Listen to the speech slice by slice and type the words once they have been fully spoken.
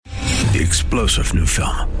The explosive new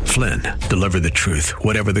film, Flynn, deliver the truth,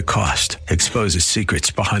 whatever the cost, exposes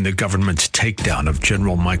secrets behind the government's takedown of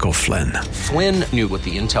General Michael Flynn. Flynn knew what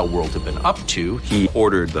the intel world had been up to. He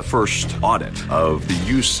ordered the first audit of the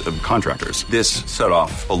use of contractors. This set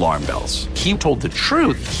off alarm bells. He told the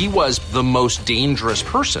truth. He was the most dangerous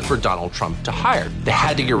person for Donald Trump to hire. They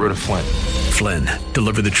had to get rid of Flynn. Flynn,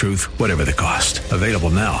 deliver the truth, whatever the cost. Available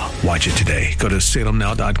now. Watch it today. Go to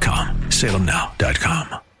salemnow.com.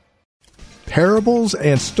 salemnow.com. Parables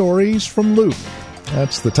and Stories from Luke.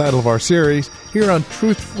 That's the title of our series here on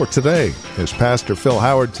Truth for Today, as Pastor Phil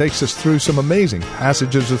Howard takes us through some amazing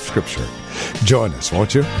passages of Scripture. Join us,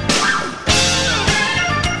 won't you?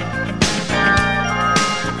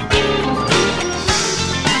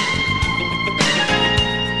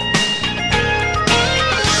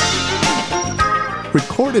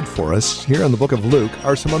 Recorded for us here in the book of Luke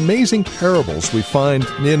are some amazing parables we find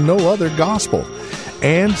in no other gospel,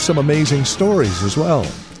 and some amazing stories as well.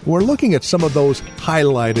 We're looking at some of those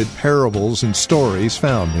highlighted parables and stories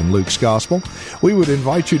found in Luke's gospel. We would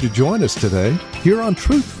invite you to join us today here on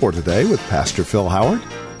Truth for Today with Pastor Phil Howard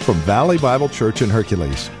from Valley Bible Church in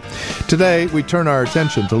Hercules. Today, we turn our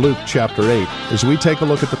attention to Luke chapter 8 as we take a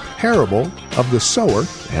look at the parable of the sower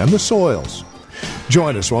and the soils.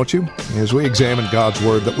 Join us, won't you, as we examine God's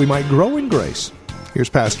Word that we might grow in grace. Here's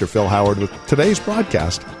Pastor Phil Howard with today's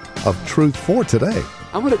broadcast of Truth for Today.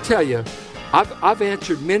 I'm going to tell you, I've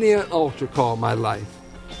answered many an altar call in my life.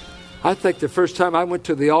 I think the first time I went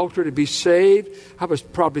to the altar to be saved, I was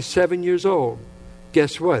probably 7 years old.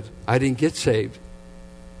 Guess what? I didn't get saved.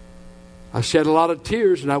 I shed a lot of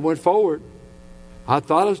tears and I went forward. I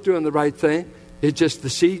thought I was doing the right thing. It just,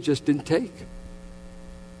 the seed just didn't take.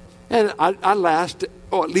 And I lasted,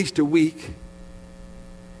 at least a week.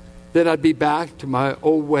 Then I'd be back to my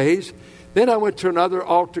old ways. Then I went to another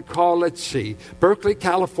altar call, Berkeley,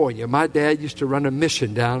 California. My dad used to run a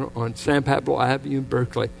mission down on San Pablo Avenue in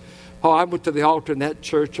Berkeley. I went to the altar in that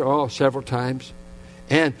church several times.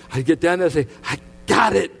 And I'd get down there and say, I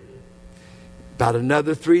got it. About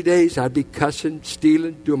another 3 days, I'd be cussing,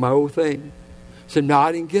 stealing, doing my old thing. I said, no,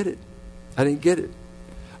 I didn't get it.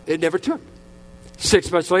 It never took.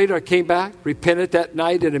 6 months later, I came back, repented that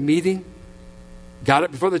night in a meeting. Got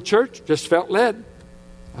it before the church, just felt led.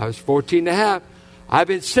 I was 14 and a half. I've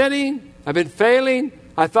been sinning. I've been failing.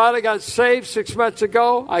 I thought I got saved 6 months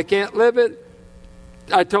ago. I can't live it.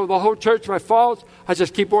 I told the whole church my faults. I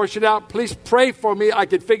just keep washing out. Please pray for me. I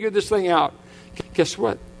can figure this thing out. Guess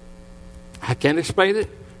what? I can't explain it.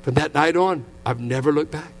 From that night on, I've never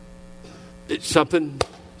looked back. Something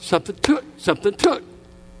took.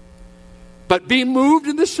 But being moved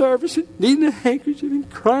in the service and needing a handkerchief and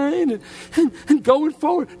crying and going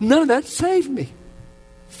forward, none of that saved me.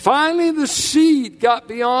 Finally, the seed got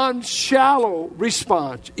beyond shallow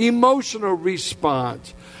response, emotional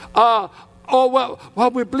response.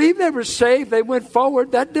 We believe they were saved. They went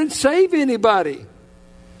forward. That didn't save anybody.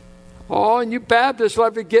 And you Baptists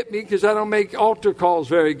love to get me because I don't make altar calls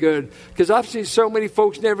very good. Because I've seen so many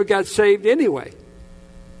folks never got saved anyway.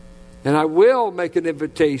 And I will make an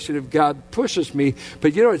invitation if God pushes me.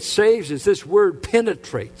 But you know what saves is this word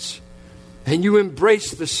penetrates. And you embrace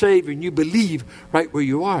the Savior and you believe right where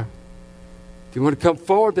you are. If you want to come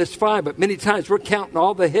forward, that's fine. But many times we're counting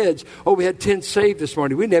all the heads. We had 10 saved this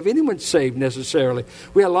morning. We didn't have anyone saved necessarily.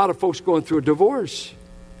 We had a lot of folks going through a divorce.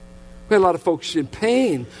 We had a lot of folks in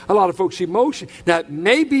pain. A lot of folks emotion. Now, it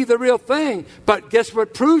may be the real thing, but guess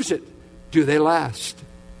what proves it? Do they last?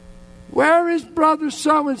 Where is brother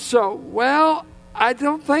so-and-so? Well, I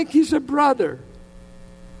don't think he's a brother.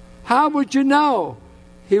 How would you know?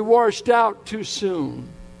 He washed out too soon.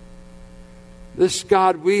 This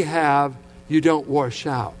God we have, you don't wash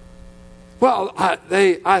out. Well,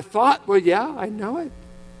 I thought, yeah, I know it.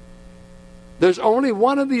 There's only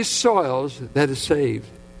one of these soils that is saved.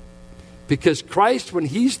 Because Christ, when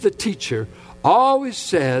he's the teacher, always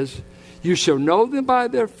says, you shall know them by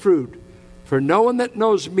their fruit. For no one that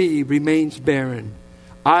knows me remains barren.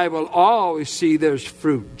 I will always see there's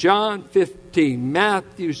fruit. John 15,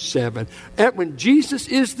 Matthew 7. And when Jesus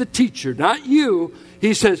is the teacher, not you,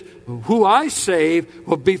 he says, who I save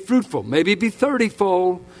will be fruitful. Maybe be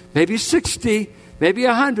 30-fold, maybe 60, maybe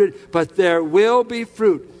 100, but there will be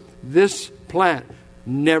fruit. This plant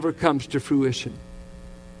never comes to fruition.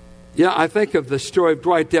 I think of the story of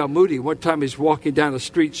Dwight Del Moody. One time he's walking down the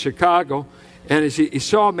street in Chicago, and he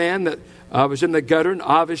saw a man that was in the gutter and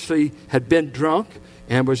obviously had been drunk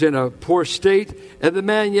and was in a poor state. And the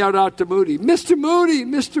man yelled out to Moody, Mr. Moody,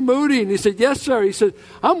 Mr. Moody. And he said, yes, sir. He said,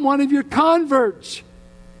 I'm one of your converts.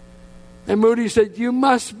 And Moody said, you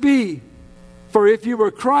must be. For if you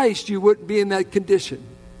were Christ, you wouldn't be in that condition.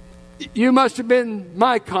 you must have been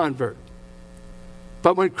my convert.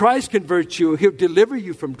 But when Christ converts you, he'll deliver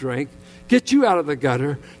you from drink, get you out of the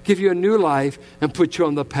gutter, give you a new life, and put you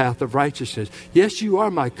on the path of righteousness. Yes, you are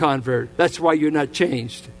my convert. That's why you're not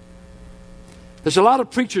changed. There's a lot of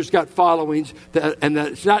preachers got followings, and that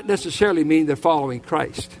does not necessarily mean they're following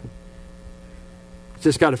Christ. It's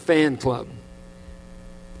just got a fan club.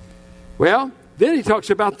 Well, then he talks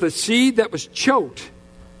about the seed that was choked.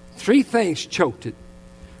 3 things choked it.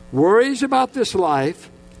 Worries about this life,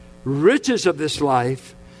 riches of this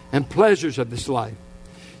life, and pleasures of this life.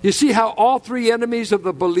 You see how all 3 enemies of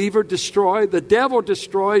the believer destroy? The devil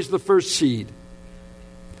destroys the first seed.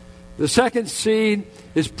 The second seed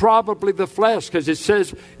is probably the flesh, because it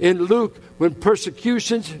says in Luke, when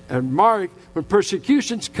persecutions, and Mark, when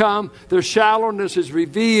persecutions come, their shallowness is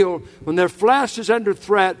revealed. When their flesh is under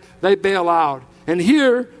threat, they bail out. And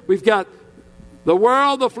here we've got the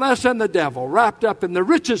world, the flesh, and the devil wrapped up in the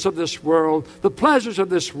riches of this world, the pleasures of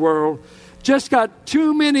this world. Just got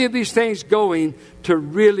too many of these things going to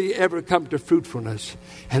really ever come to fruitfulness.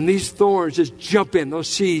 And these thorns just jump in, those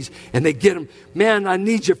seeds, and they get them. Man, I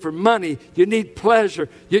need you for money. You need pleasure.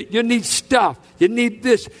 You need stuff. You need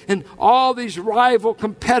this. And all these rival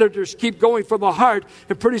competitors keep going for the heart.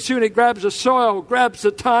 And pretty soon it grabs the soil, grabs the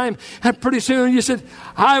time. And pretty soon you said,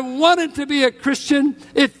 I wanted to be a Christian.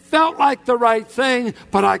 It felt like the right thing,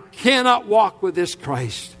 but I cannot walk with this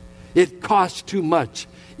Christ. It costs too much.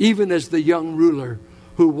 Even as the young ruler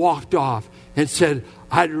who walked off and said,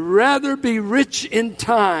 I'd rather be rich in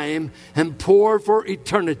time and poor for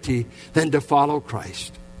eternity than to follow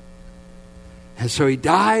Christ. And so he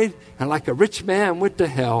died, and like a rich man went to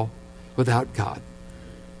hell without God.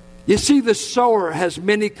 You see, the sower has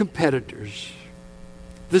many competitors.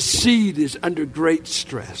 The seed is under great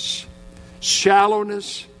stress.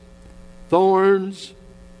 Shallowness, thorns,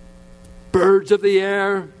 birds of the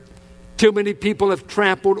air. Too many people have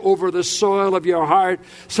trampled over the soil of your heart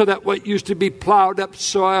so that what used to be plowed up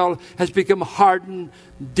soil has become hardened,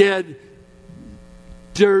 dead,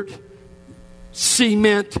 dirt,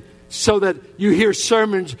 cement, so that you hear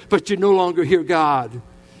sermons, but you no longer hear God.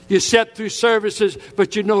 You sat through services,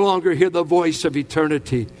 but you no longer hear the voice of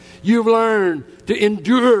eternity. You've learned to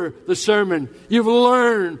endure the sermon. You've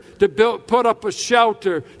learned to put up a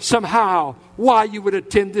shelter somehow. Why you would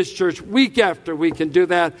attend this church week after week and do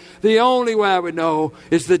that? The only way I would know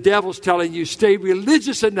is the devil's telling you, stay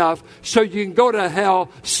religious enough so you can go to hell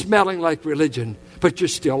smelling like religion, but you're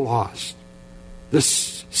still lost. The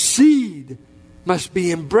seed must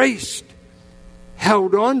be embraced,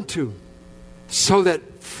 held on to, so that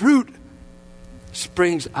fruit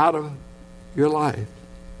springs out of your life.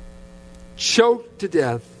 Choked to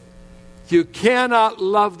death. You cannot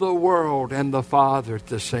love the world and the Father at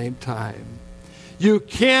the same time. You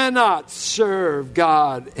cannot serve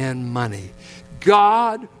God and money.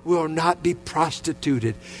 God will not be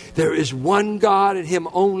prostituted. There is one God and Him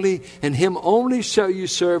only shall you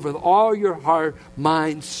serve with all your heart,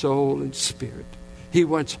 mind, soul, and spirit. He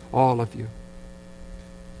wants all of you.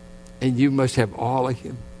 And you must have all of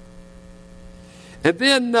Him. And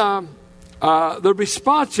then the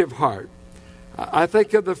responsive heart. I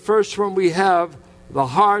think of the first one, we have the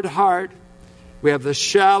hard heart. We have the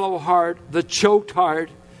shallow heart, the choked heart.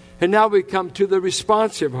 And now we come to the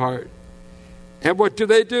responsive heart. And what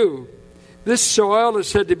do? This soil is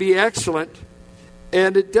said to be excellent.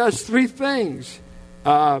 And it does 3 things.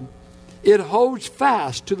 It holds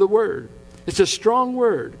fast to the word. It's a strong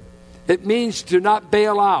word. It means to not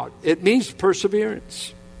bail out. It means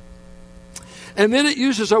perseverance. And then it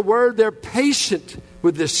uses a word, they're patient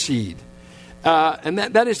with this seed. And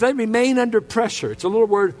that is, they remain under pressure. It's a little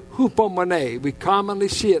word, hupomone. We commonly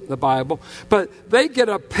see it in the Bible. But they get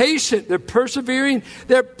they're persevering,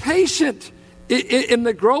 they're patient in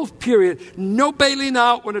the growth period. No bailing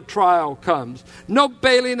out when a trial comes. No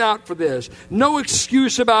bailing out for this. No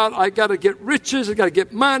excuse about, I got to get riches, I got to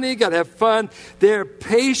get money, got to have fun. They're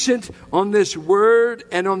patient on this word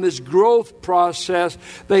and on this growth process.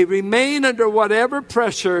 They remain under whatever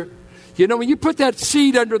pressure. You know, when you put that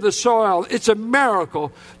seed under the soil, it's a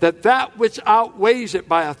miracle that which outweighs it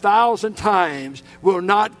by 1,000 times will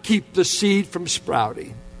not keep the seed from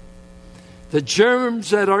sprouting. The germs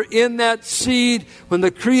that are in that seed, when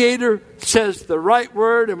the Creator says the right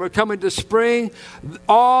word and we're coming to spring,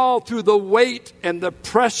 all through the weight and the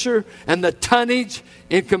pressure and the tonnage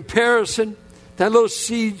in comparison, that little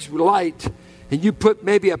seed's light. And you put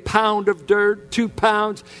maybe a pound of dirt, 2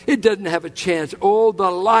 pounds, it doesn't have a chance. Oh,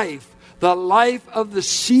 the life of the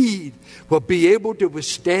seed will be able to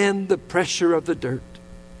withstand the pressure of the dirt.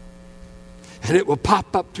 and it will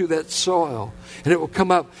pop up through that soil, and it will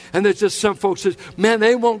come up. And there's just some folks says, man,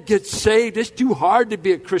 they won't get saved. It's too hard to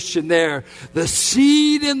be a Christian there. The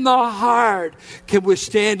seed in the heart can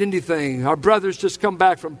withstand anything. Our brothers just come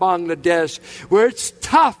back from Bangladesh, where it's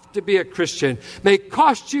tough to be a Christian. May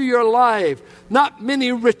cost you your life. Not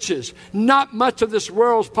many riches, not much of this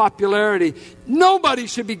world's popularity. Nobody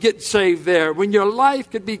should be getting saved there when your life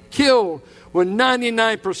could be killed, when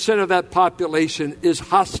 99% of that population is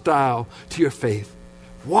hostile to your faith.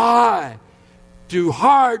 Why do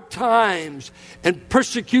hard times and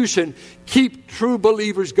persecution keep true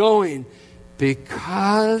believers going?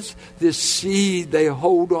 Because this seed they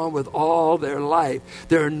hold on with all their life.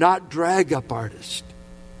 They're not drag-up artists.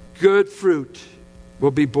 Good fruit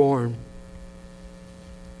will be born.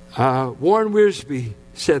 Warren Wiersbe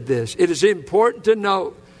said this: it is important to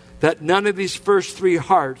note that none of these first three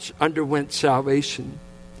hearts underwent salvation.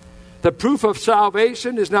 The proof of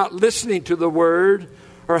salvation is not listening to the Word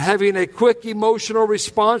or having a quick emotional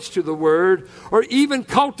response to the Word or even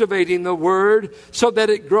cultivating the Word so that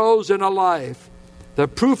it grows in a life. The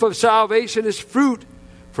proof of salvation is fruit,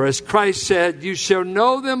 for as Christ said, you shall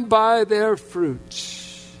know them by their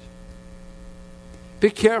fruits. Be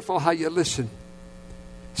careful how you listen.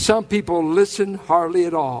 Some people listen hardly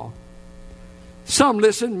at all. Some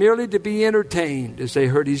listen merely to be entertained, as they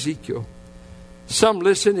heard Ezekiel. Some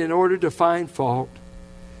listen in order to find fault.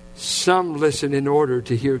 Some listen in order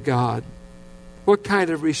to hear God. What kind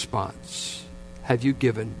of response have you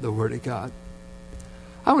given the Word of God?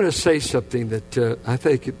 I want to say something that I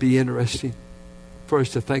think would be interesting for us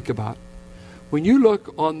to think about. When you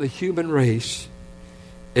look on the human race,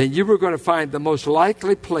 and you were going to find the most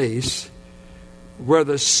likely place where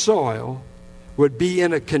the soil would be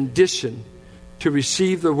in a condition to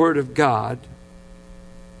receive the Word of God,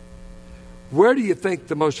 where do you think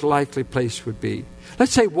the most likely place would be?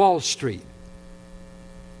 Let's say Wall Street.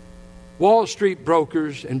 Wall Street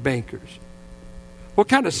brokers and bankers. What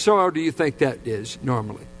kind of soil do you think that is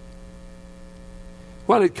normally?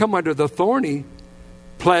 Well, it'd come under the thorny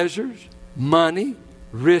pleasures, money,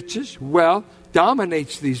 riches, wealth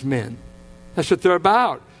dominates these men. That's what they're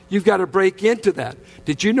about. You've got to break into that.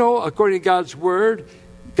 Did you know, according to God's Word,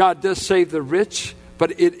 God does save the rich,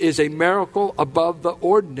 but it is a miracle above the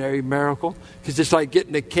ordinary miracle, because it's like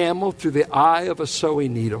getting a camel through the eye of a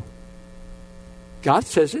sewing needle. God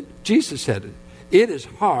says it. Jesus said it. It is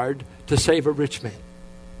hard to save a rich man.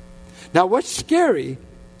 Now, what's scary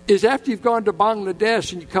is after you've gone to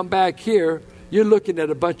Bangladesh and you come back here, you're looking at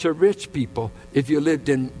a bunch of rich people if you lived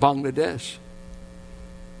in Bangladesh.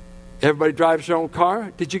 Everybody drives their own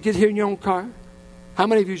car. Did you get here in your own car? How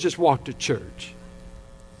many of you just walk to church?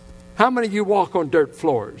 How many of you walk on dirt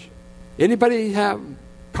floors? Anybody have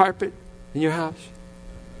carpet in your house?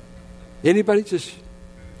 Anybody just...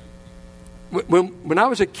 When I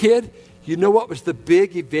was a kid, you know what was the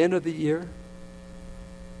big event of the year?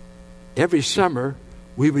 Every summer,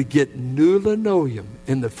 we would get new linoleum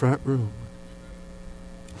in the front room.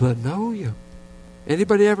 Linoleum.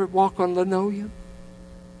 Anybody ever walk on linoleum?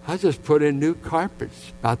 I just put in new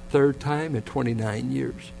carpets about third time in 29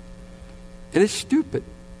 years. And it's stupid,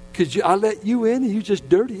 because I let you in and you just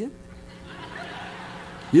dirty it.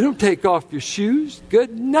 You don't take off your shoes.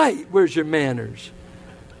 Good night. Where's your manners?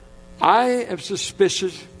 I am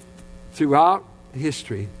suspicious throughout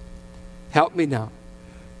history. Help me now.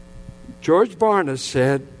 George Barna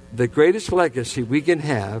said the greatest legacy we can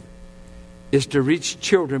have is to reach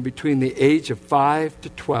children between the age of 5 to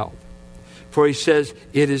 12. For he says,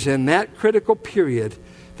 it is in that critical period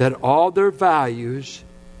that all their values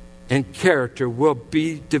and character will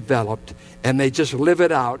be developed, and they just live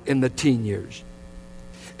it out in the teen years.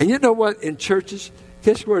 And you know what? In churches,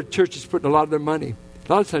 guess where churches put a lot of their money?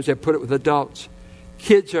 A lot of times they put it with adults.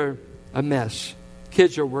 Kids are a mess.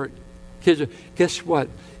 Kids are work. Guess what?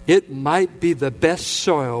 It might be the best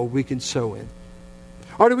soil we can sow in.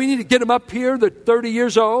 Or do we need to get them up here? They're 30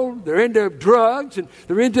 years old. They're into drugs and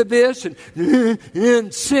they're into this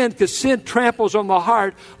and sin, because sin tramples on the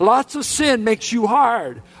heart. Lots of sin makes you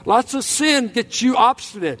hard. Lots of sin gets you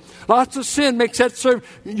obstinate. Lots of sin makes that serve.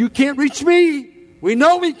 You can't reach me. We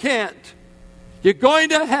know we can't. You're going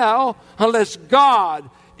to hell unless God,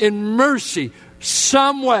 in mercy,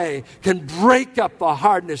 some way can break up the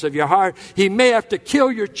hardness of your heart. He may have to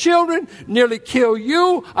kill your children, nearly kill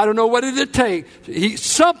you. I don't know what it'll take.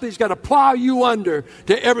 Something's got to plow you under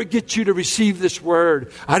to ever get you to receive this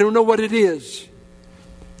word. I don't know what it is.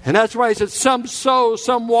 And that's why he said some sow,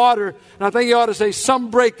 some water. And I think he ought to say some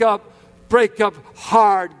break up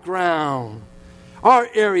hard ground. Our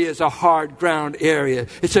area is a hard ground area.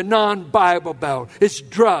 It's a non-Bible belt. It's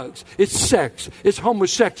drugs. It's sex. It's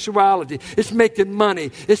homosexuality. It's making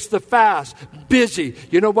money. It's the fast. Busy.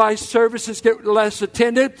 You know why services get less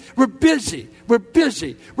attended? We're busy. We're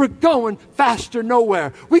busy. We're going faster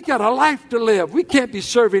nowhere. We got a life to live. We can't be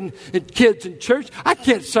serving kids in church. I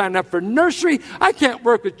can't sign up for nursery. I can't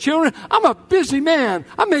work with children. I'm a busy man.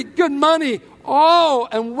 I make good money. Oh,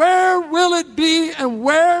 and where will it be and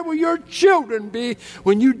where will your children be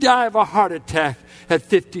when you die of a heart attack at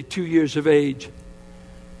 52 years of age?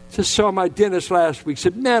 Just saw my dentist last week.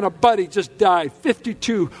 Said, man, a buddy just died,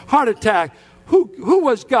 52, heart attack. Who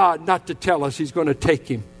was God not to tell us he's going to take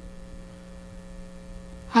him?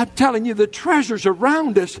 I'm telling you, the treasures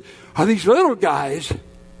around us are these little guys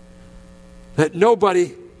that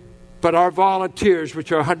nobody but our volunteers,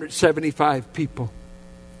 which are 175 people,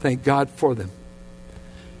 thank God for them,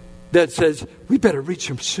 that says, we better reach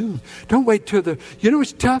them soon. Don't wait till you know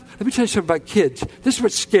what's tough? Let me tell you something about kids. This is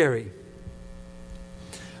what's scary.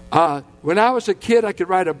 When I was a kid, I could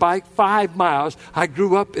ride a bike 5 miles. I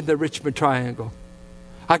grew up in the Richmond Triangle.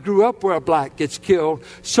 I grew up where a black gets killed.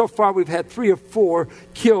 So far, we've had 3 or 4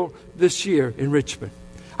 killed this year in Richmond.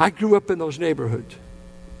 I grew up in those neighborhoods.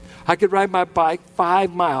 I could ride my bike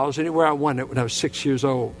 5 miles anywhere I wanted when I was 6 years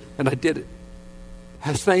old, and I did it.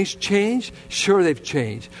 Has things changed? Sure, they've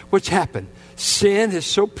changed. What's happened? Sin has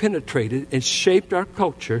so penetrated and shaped our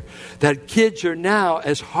culture that kids are now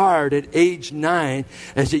as hard at age 9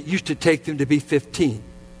 as it used to take them to be 15.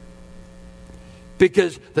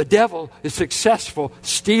 Because the devil is successful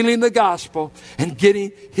stealing the gospel and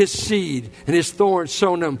getting his seed and his thorns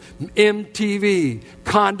sown in them. MTV,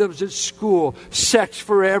 condoms at school, sex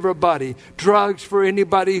for everybody, drugs for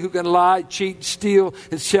anybody who can lie, cheat, steal,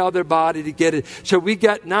 and sell their body to get it. So we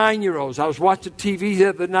got 9-year-olds. I was watching TV the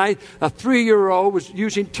other night. A 3-year-old was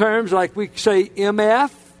using terms like we say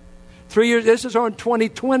MF. 3 years. This is on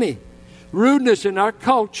 2020. Rudeness in our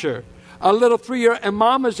culture. A little 3-year-old, and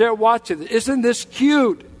mama's there watching it. Isn't this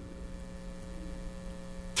cute?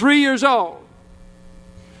 3 years old.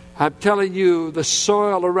 I'm telling you, the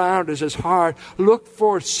soil around us is hard. Look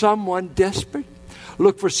for someone desperate.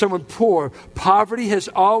 Look for someone poor. Poverty has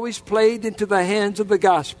always played into the hands of the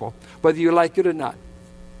gospel, whether you like it or not.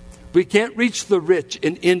 We can't reach the rich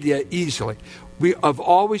in India easily. We have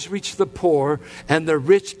always reached the poor, and the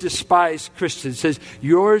rich despise Christians. It says,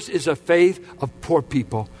 yours is a faith of poor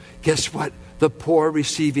people. Guess what? The poor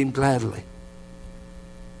receive him gladly.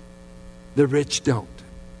 The rich don't.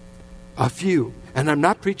 A few. And I'm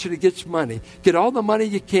not preaching against money. Get all the money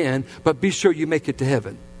you can, but be sure you make it to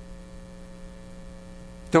heaven.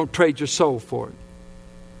 Don't trade your soul for it.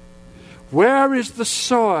 Where is the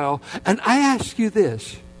soil? And I ask you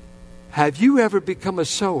this. Have you ever become a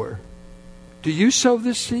sower? Do you sow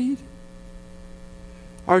this seed?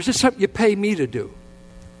 Or is this something you pay me to do?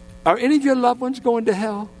 Are any of your loved ones going to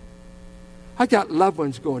hell? I got loved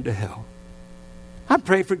ones going to hell. I'm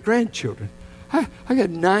praying for grandchildren. I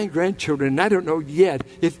got 9 grandchildren, and I don't know yet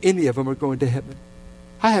if any of them are going to heaven.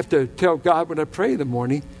 I have to tell God when I pray in the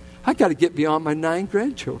morning, I got to get beyond my 9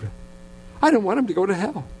 grandchildren. I don't want them to go to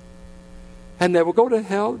hell. And they will go to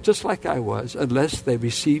hell just like I was unless they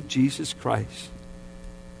receive Jesus Christ.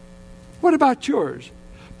 What about yours?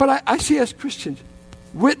 But I see us Christians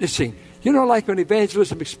witnessing. You know, like an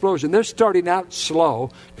evangelism explosion, they're starting out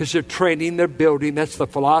slow because they're training, they're building. That's the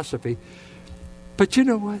philosophy. But you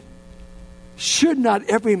know what? Should not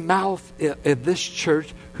every mouth of this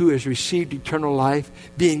church who has received eternal life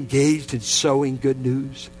be engaged in sowing good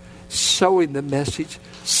news? Sowing the message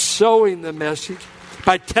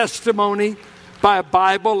by testimony, by a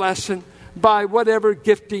Bible lesson, by whatever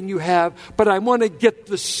gifting you have. But I want to get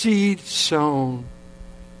the seed sown.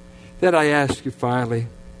 Then I ask you finally,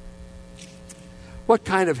 what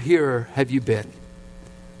kind of hearer have you been?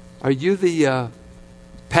 Are you the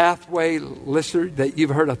pathway listener that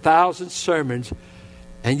you've heard 1,000 sermons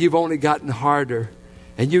and you've only gotten harder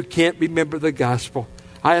and you can't remember the gospel?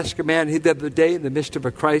 I asked a man the other day in the midst of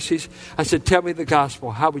a crisis, I said, tell me the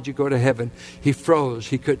gospel. How would you go to heaven? He froze.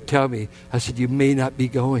 He couldn't tell me. I said, you may not be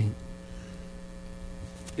going.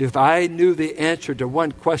 If I knew the answer to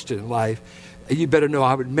one question in life, you better know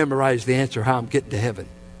I would memorize the answer how I'm getting to heaven.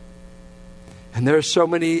 And there are so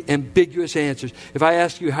many ambiguous answers. If I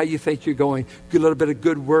ask you how you think you're going, a little bit of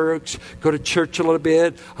good works, go to church a little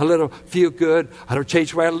bit, a little feel good. I don't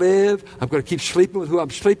change where I live. I'm going to keep sleeping with who I'm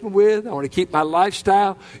sleeping with. I want to keep my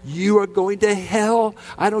lifestyle. You are going to hell.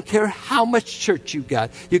 I don't care how much church you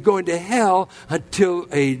got. You're going to hell until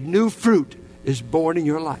a new fruit is born in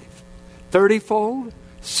your life. 30-fold,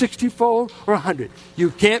 60-fold, or 100.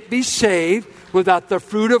 You can't be saved without the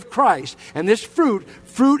fruit of Christ. And this fruit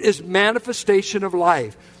is manifestation of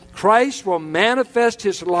life. Christ will manifest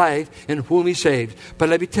his life in whom he saved. But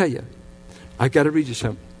let me tell you, I've got to read you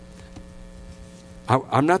something.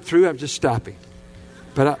 I'm not through, I'm just stopping.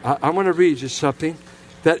 But I want to read you something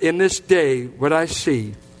that in this day, what I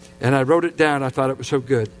see, and I wrote it down, I thought it was so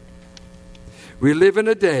good. We live in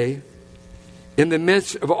a day in the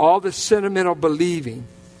midst of all this sentimental believing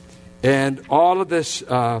and all of this,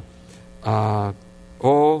 what I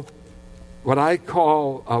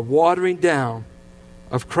call watering down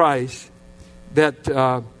of Christ,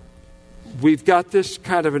 that we've got this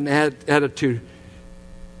kind of an attitude.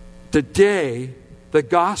 Today, the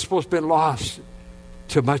gospel's been lost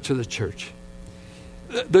to much of the church.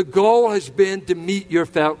 The goal has been to meet your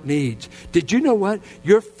felt needs. Did you know what?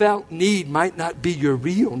 Your felt need might not be your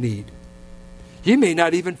real need. You may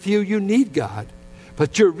not even feel you need God,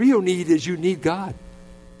 but your real need is you need God.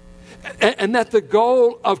 And that the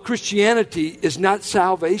goal of Christianity is not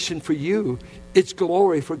salvation for you, it's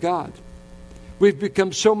glory for God. We've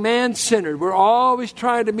become so man-centered. We're always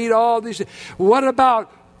trying to meet all these things. What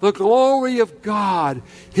about the glory of God,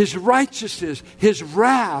 his righteousness, his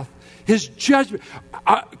wrath, his judgment?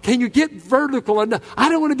 Can you get vertical enough? I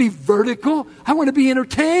don't want to be vertical. I want to be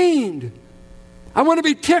entertained. I want to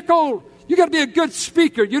be tickled. You got to be a good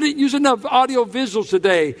speaker. You didn't use enough audio visuals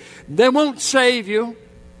today. They won't save you.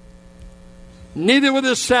 Neither will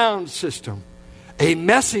the sound system. A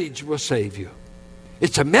message will save you.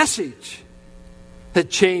 It's a message that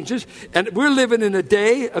changes. And we're living in a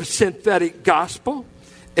day of synthetic gospel.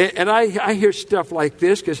 And I hear stuff like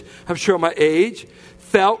this because I'm sure my age.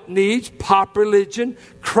 Felt needs, pop religion,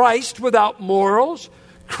 Christ without morals,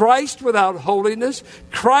 Christ without holiness,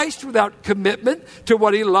 Christ without commitment to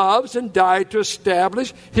what he loves and died to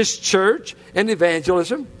establish, his church and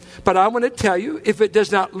evangelism. But I want to tell you, if it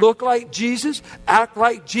does not look like Jesus, act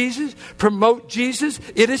like Jesus, promote Jesus,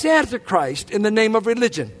 it is Antichrist in the name of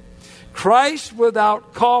religion. Christ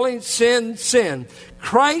without calling sin, sin.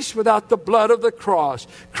 Christ without the blood of the cross.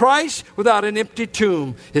 Christ without an empty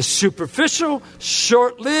tomb is superficial,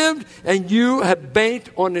 short-lived, and you have banked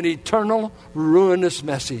on an eternal, ruinous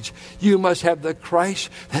message. You must have the Christ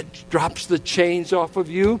that drops the chains off of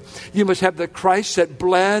you. You must have the Christ that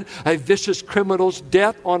bled a vicious criminal's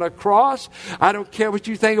death on a cross. I don't care what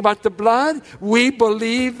you think about the blood. We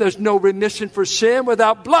believe there's no remission for sin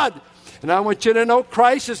without blood. And I want you to know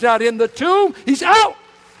Christ is not in the tomb. He's out.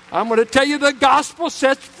 I'm going to tell you the gospel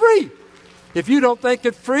sets free. If you don't think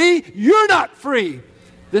it's free, you're not free.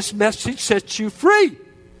 This message sets you free.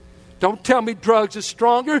 Don't tell me drugs is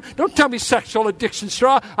stronger. Don't tell me sexual addiction is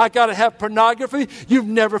strong. I got to have pornography. You've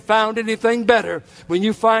never found anything better. When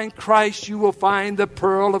you find Christ, you will find the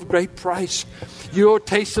pearl of great price. You'll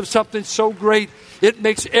taste of something so great, it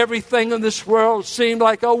makes everything in this world seem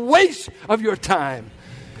like a waste of your time.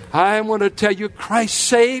 I want to tell you, Christ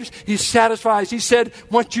saves, he satisfies. He said,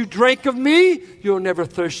 once you drink of me, you'll never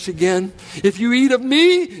thirst again. If you eat of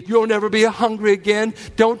me, you'll never be hungry again.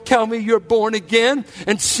 Don't tell me you're born again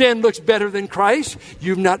and sin looks better than Christ.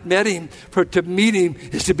 You've not met him. For to meet him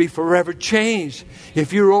is to be forever changed.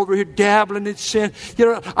 If you're over here dabbling in sin, you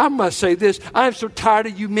know, I must say this. I'm so tired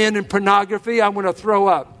of you men in pornography, I want to throw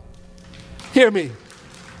up. Hear me.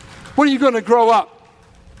 When are you going to grow up?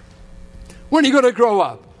 When are you going to grow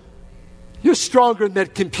up? You're stronger than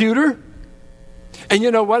that computer. And you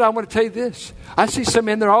know what? I want to tell you this. I see some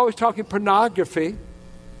men, they're always talking pornography.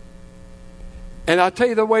 And I'll tell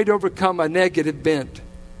you the way to overcome a negative bent.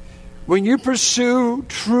 When you pursue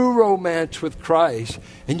true romance with Christ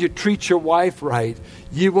and you treat your wife right,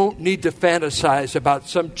 you won't need to fantasize about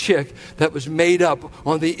some chick that was made up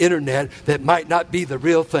on the internet that might not be the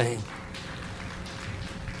real thing.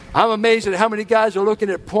 I'm amazed at how many guys are looking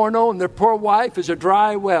at porno and their poor wife is a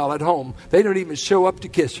dry well at home. They don't even show up to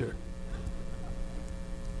kiss her.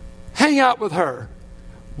 Hang out with her.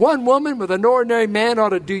 One woman with an ordinary man ought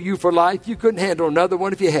to do you for life. You couldn't handle another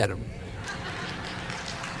one if you had him.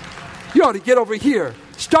 You ought to get over here.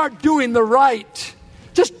 Start doing the right.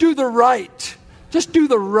 Just do the right. Just do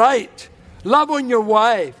the right. Love on your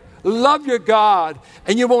wife. Love your God.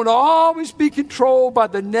 And you won't always be controlled by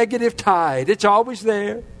the negative tide. It's always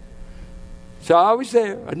there. It's always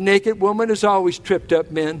there. A naked woman is always tripped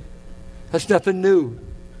up, men. That's nothing new.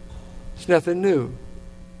 It's nothing new.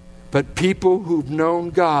 But people who've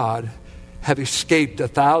known God have escaped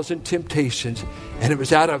 1,000 temptations. And it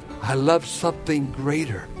was out of, I love something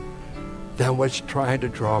greater than what's trying to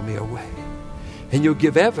draw me away. And you'll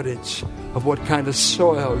give evidence of what kind of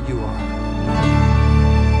soil you are.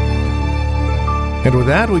 And with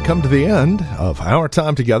that, we come to the end of our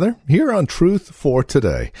time together here on Truth for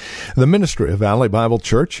Today, the ministry of Valley Bible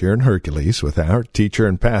Church here in Hercules with our teacher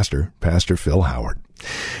and pastor, Pastor Phil Howard.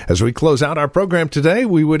 As we close out our program today,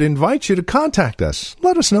 we would invite you to contact us.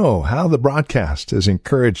 Let us know how the broadcast has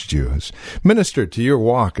encouraged you, has ministered to your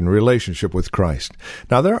walk and relationship with Christ.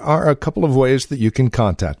 Now, there are a couple of ways that you can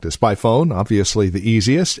contact us. By phone, obviously the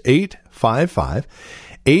easiest,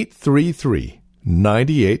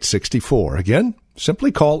 855-833-9864. Again,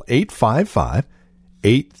 simply call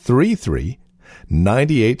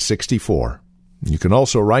 855-833-9864. You can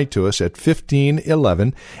also write to us at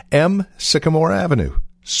 1511 M. Sycamore Avenue,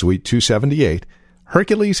 Suite 278,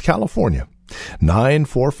 Hercules, California.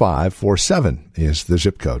 94547 is the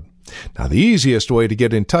zip code. Now, the easiest way to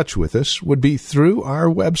get in touch with us would be through our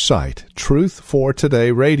website,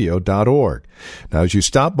 truthfortodayradio.org. Now, as you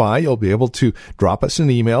stop by, you'll be able to drop us an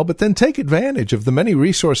email, but then take advantage of the many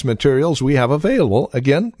resource materials we have available,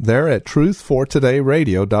 again, there at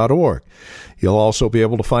truthfortodayradio.org. You'll also be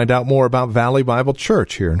able to find out more about Valley Bible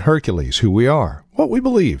Church here in Hercules, who we are, what we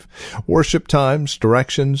believe, worship times,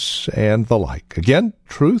 directions, and the like. Again,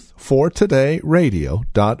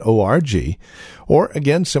 truthfortodayradio.org, or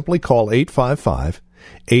again, simply call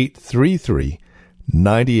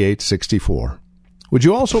 855-833-9864. Would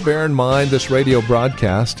you also bear in mind this radio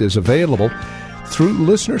broadcast is available through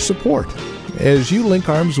listener support? As you link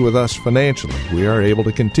arms with us financially, we are able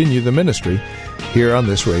to continue the ministry here on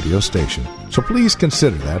this radio station. So please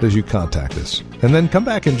consider that as you contact us. And then come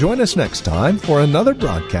back and join us next time for another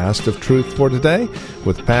broadcast of Truth for Today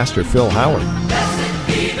with Pastor Phil Howard. Blessed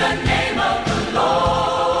be the name of the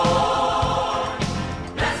Lord.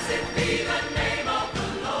 Blessed be the name of the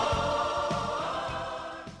Lord.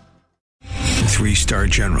 3-star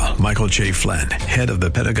General Michael J. Flynn, head of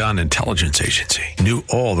the Pentagon Intelligence Agency, knew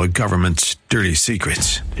all the government's dirty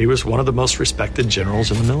secrets. He was one of the most respected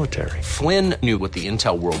generals in the military. Flynn knew what the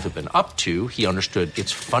intel world had been up to. He understood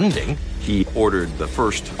its funding. He ordered the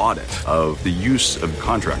first audit of the use of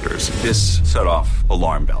contractors. This set off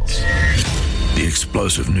alarm bells. The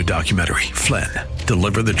explosive new documentary, Flynn,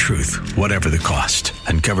 Deliver the Truth, Whatever the Cost,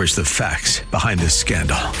 uncovers the facts behind this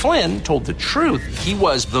scandal. Flynn told the truth. He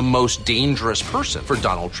was the most dangerous person for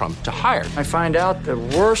Donald Trump to hire. I find out the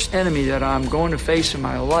worst enemy that I'm going to face in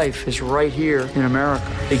my life is right here in America.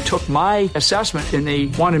 They took my assessment and they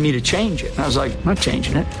wanted me to change it. And I was like, I'm not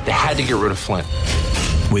changing it. They had to get rid of Flynn.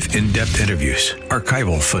 With in-depth interviews,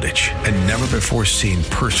 archival footage, and never-before-seen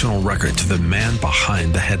personal records of the man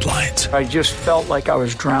behind the headlines. I just felt like I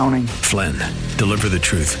was drowning. Flynn, Deliver the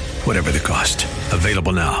Truth, Whatever the Cost.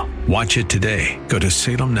 Available now. Watch it today. Go to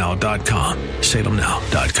salemnow.com.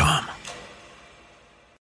 salemnow.com.